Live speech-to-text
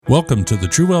Welcome to the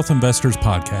True Wealth Investors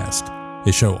Podcast,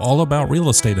 a show all about real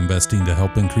estate investing to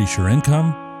help increase your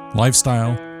income,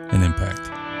 lifestyle, and impact.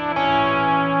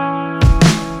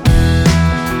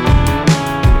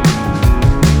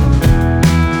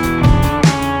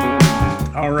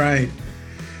 All right.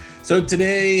 So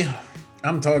today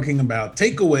I'm talking about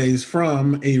takeaways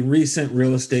from a recent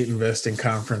real estate investing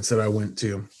conference that I went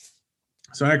to.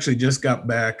 So I actually just got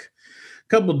back a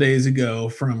couple days ago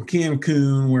from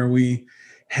Cancun, where we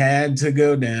had to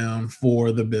go down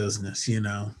for the business.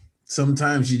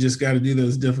 Sometimes you just got to do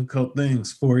those difficult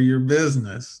things for your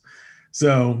business.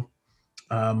 So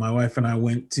my wife and I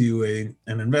went to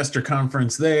an investor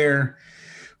conference there.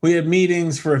 We had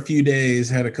meetings for a few days,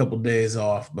 had a couple days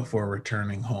off before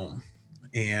returning home.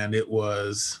 And it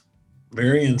was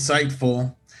very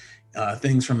insightful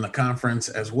things from the conference,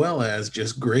 as well as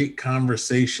just great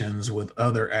conversations with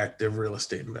other active real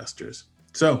estate investors.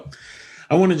 So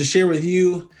I wanted to share with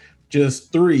you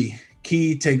just 3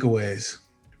 key takeaways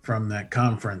from that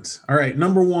conference. All right,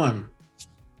 number one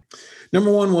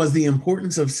was the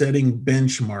importance of setting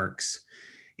benchmarks.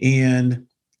 And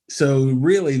so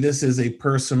really, this is a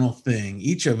personal thing.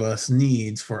 Each of us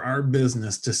needs for our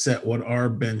business to set what our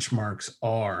benchmarks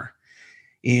are.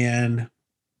 And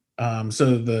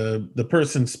so the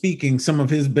person speaking, some of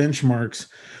his benchmarks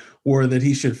were that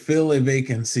he should fill a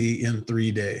vacancy in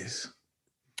 3 days,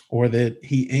 or that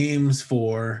he aims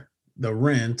for the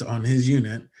rent on his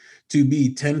unit to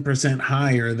be 10%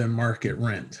 higher than market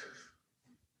rent.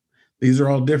 These are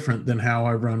all different than how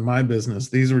I run my business.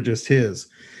 These were just his.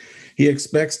 He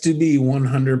expects to be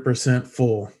 100%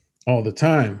 full all the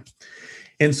time.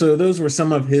 And so those were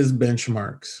some of his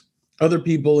benchmarks. Other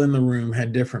people in the room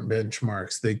had different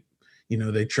benchmarks. They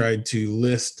tried to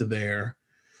list their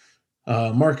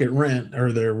market rent,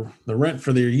 or the rent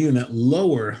for their unit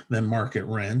lower than market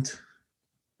rent,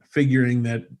 figuring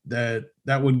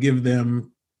that would give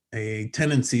them a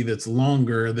tenancy that's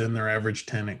longer than their average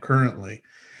tenant currently.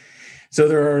 So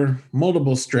there are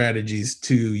multiple strategies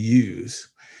to use,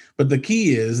 but the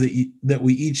key is that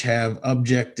we each have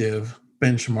objective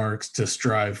benchmarks to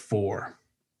strive for.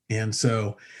 And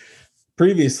so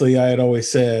previously I had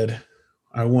always said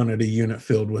I wanted a unit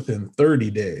filled within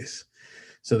 30 days.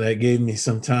 So that gave me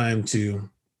some time to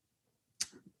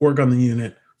work on the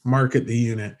unit, market the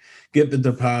unit, get the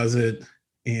deposit,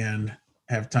 and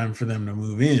have time for them to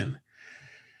move in.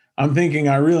 I'm thinking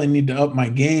I really need to up my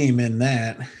game in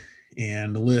that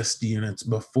and list units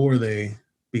before they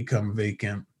become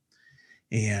vacant,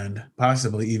 and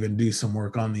possibly even do some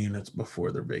work on the units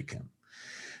before they're vacant.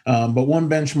 But one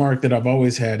benchmark that I've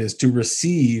always had is to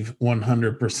receive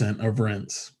 100% of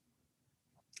rents,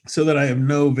 so that I have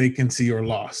no vacancy or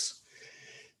loss.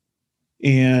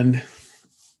 And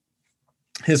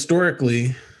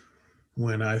historically,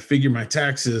 when I figure my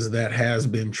taxes, that has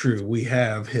been true. We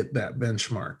have hit that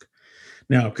benchmark.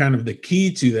 Now, kind of the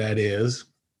key to that is,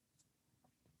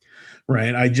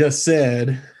 right, I just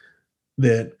said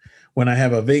that when I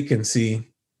have a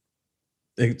vacancy,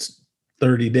 it's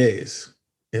 30 days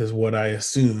is what I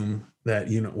assume that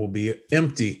unit will be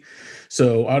empty.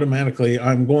 So automatically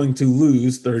I'm going to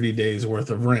lose 30 days worth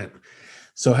of rent.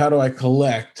 So how do I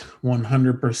collect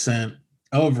 100%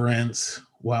 of rents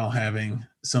while having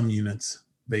some units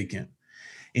vacant?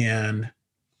 And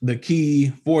the key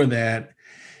for that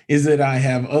is that I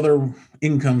have other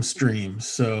income streams.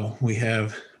 So we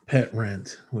have pet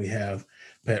rent, we have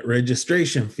pet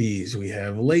registration fees, we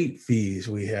have late fees,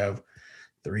 we have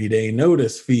 3-day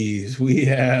notice fees, we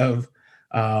have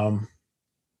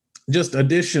just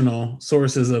additional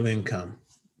sources of income.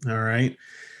 All right.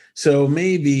 So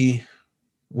maybe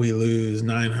we lose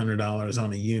 $900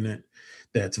 on a unit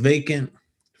that's vacant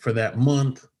for that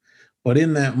month, but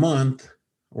in that month,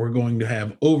 we're going to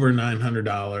have over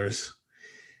 $900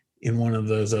 in one of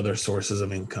those other sources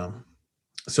of income,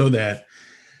 so that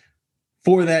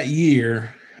for that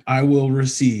year, I will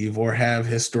receive, or have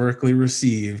historically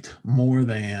received, more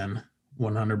than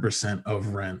 100%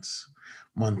 of rents,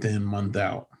 month in, month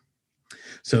out.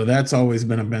 So that's always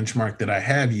been a benchmark that I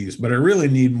have used, but I really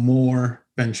need more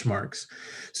benchmarks.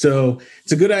 So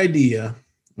it's a good idea.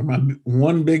 My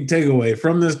one big takeaway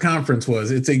from this conference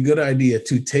was it's a good idea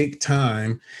to take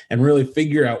time and really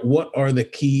figure out what are the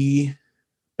key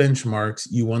benchmarks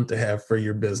you want to have for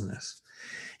your business.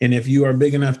 And if you are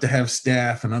big enough to have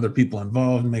staff and other people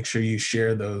involved, make sure you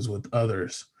share those with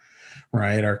others,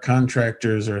 right? Our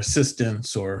contractors or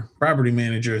assistants or property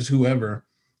managers, whoever,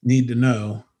 need to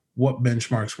know what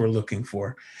benchmarks we're looking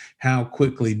for. How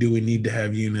quickly do we need to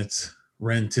have units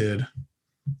rented?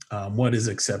 What is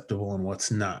acceptable and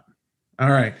what's not? All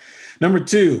right. Number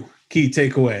 2, key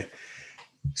takeaway.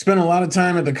 spent a lot of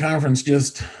time at the conference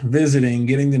just visiting,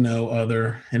 getting to know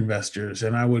other investors,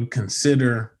 and I would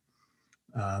consider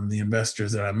the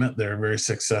investors that I met there very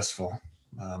successful.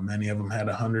 Many of them had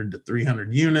 100 to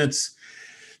 300 units.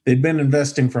 They'd been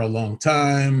investing for a long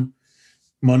time.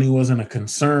 Money wasn't a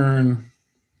concern.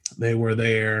 They were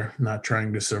there not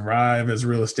trying to survive as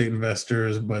real estate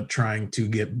investors, but trying to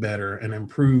get better and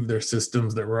improve their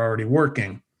systems that were already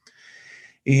working.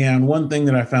 And one thing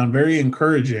that I found very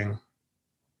encouraging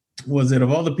was that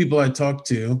of all the people I talked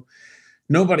to,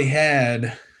 nobody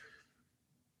had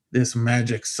this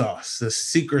magic sauce, this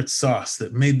secret sauce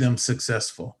that made them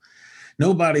successful.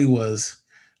 Nobody was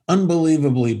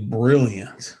unbelievably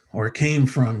brilliant or came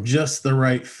from just the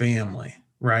right family,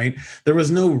 right? There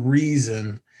was no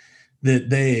reason that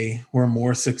they were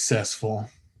more successful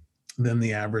than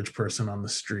the average person on the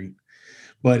street.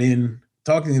 But in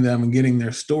talking to them and getting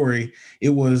their story, it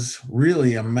was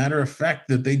really a matter of fact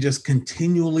that they just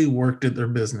continually worked at their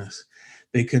business.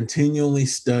 They continually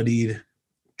studied,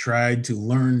 tried to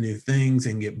learn new things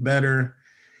and get better,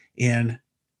 and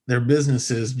their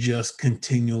businesses just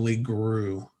continually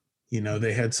grew. You know,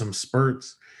 they had some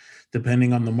spurts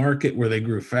depending on the market where they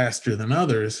grew faster than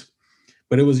others,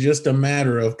 but it was just a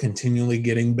matter of continually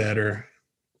getting better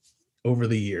over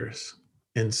the years.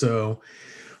 And so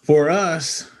for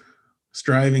us,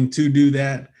 striving to do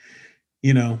that,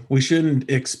 you know, we shouldn't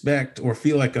expect or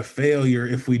feel like a failure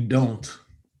if we don't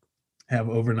have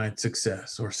overnight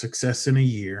success or success in a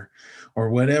year or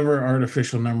whatever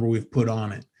artificial number we've put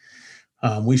on it.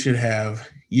 We should have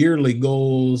yearly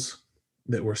goals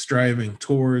that we're striving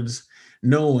towards,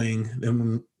 knowing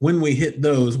that when we hit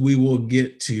those, we will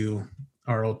get to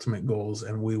our ultimate goals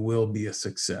and we will be a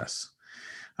success.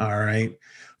 All right.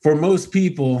 For most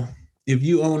people, if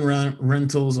you own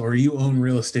rentals or you own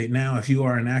real estate now, if you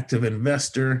are an active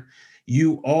investor,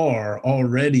 you are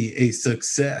already a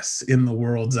success in the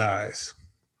world's eyes.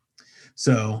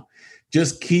 So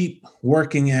just keep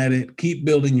working at it, keep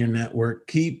building your network,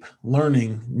 keep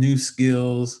learning new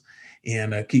skills,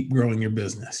 and keep growing your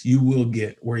business. You will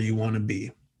get where you want to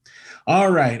be.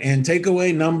 All right. And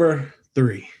takeaway number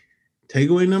 3.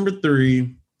 Takeaway number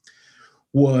 3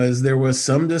 was there was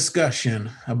some discussion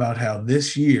about how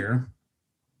this year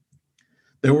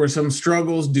there were some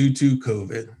struggles due to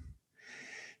COVID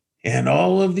and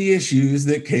all of the issues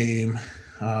that came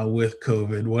with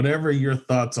COVID. Whatever your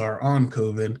thoughts are on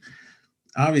COVID,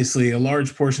 obviously a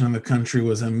large portion of the country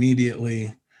was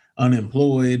immediately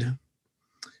unemployed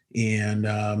and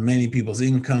many people's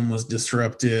income was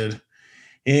disrupted.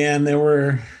 And there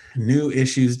were new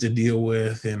issues to deal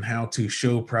with and how to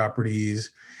show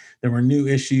properties. There were new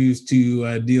issues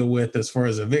to deal with as far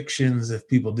as evictions if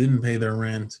people didn't pay their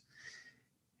rent.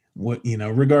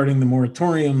 Regarding the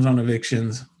moratoriums on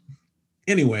evictions.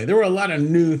 Anyway, there were a lot of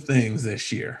new things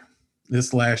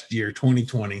this last year,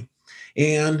 2020,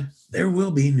 and there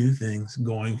will be new things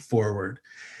going forward.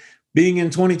 Being in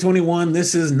 2021,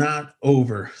 this is not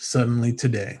over suddenly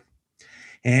today.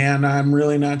 And I'm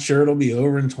really not sure it'll be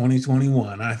over in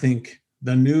 2021. I think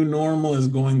the new normal is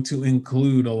going to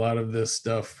include a lot of this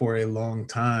stuff for a long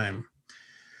time.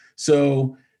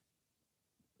 So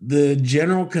the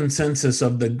general consensus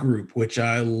of the group, which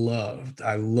I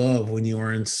love when you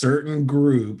are in certain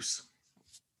groups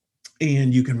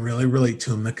and you can really relate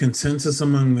to them. The consensus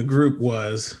among the group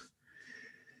was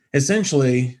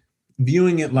essentially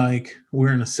viewing it like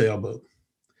we're in a sailboat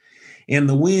and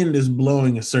the wind is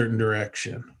blowing a certain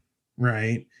direction,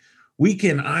 right? We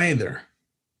can either,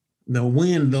 the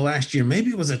wind the last year, maybe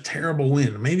it was a terrible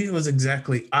wind. Maybe it was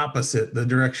exactly opposite the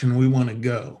direction we want to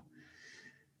go.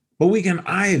 But we can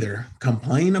either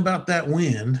complain about that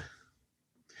wind,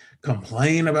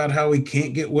 complain about how we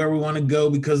can't get where we want to go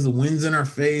because the wind's in our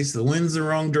face, the wind's the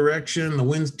wrong direction, the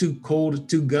wind's too cold,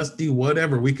 too gusty,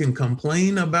 whatever. We can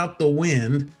complain about the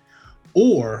wind,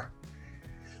 or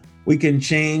we can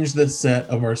change the set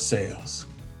of our sails.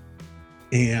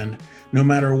 And no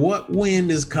matter what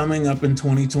wind is coming up in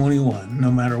 2021,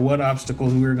 no matter what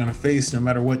obstacles we're going to face, no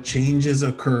matter what changes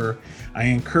occur, I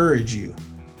encourage you,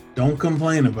 don't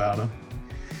complain about them.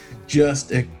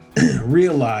 Just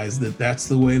realize that that's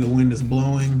the way the wind is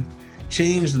blowing.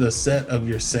 Change the set of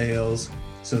your sails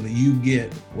so that you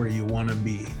get where you want to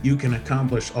be. You can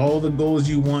accomplish all the goals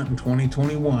you want in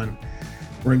 2021,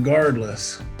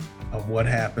 regardless of what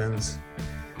happens,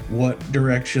 what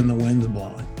direction the wind's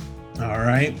blowing. All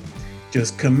right?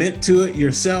 Just commit to it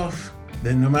yourself.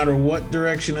 Then no matter what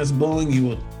direction it's blowing, you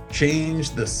will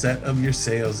change the set of your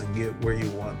sails and get where you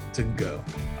want to go.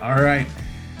 All right.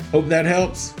 Hope that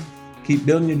helps. Keep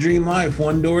building your dream life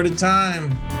one door at a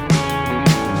time.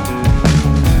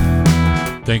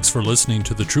 Thanks for listening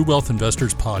to the True Wealth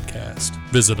Investors Podcast.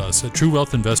 Visit us at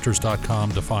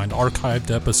truewealthinvestors.com to find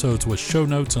archived episodes with show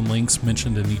notes and links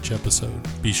mentioned in each episode.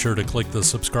 Be sure to click the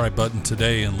subscribe button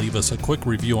today and leave us a quick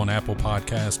review on Apple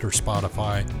Podcast or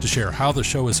Spotify to share how the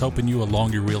show is helping you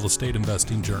along your real estate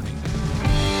investing journey.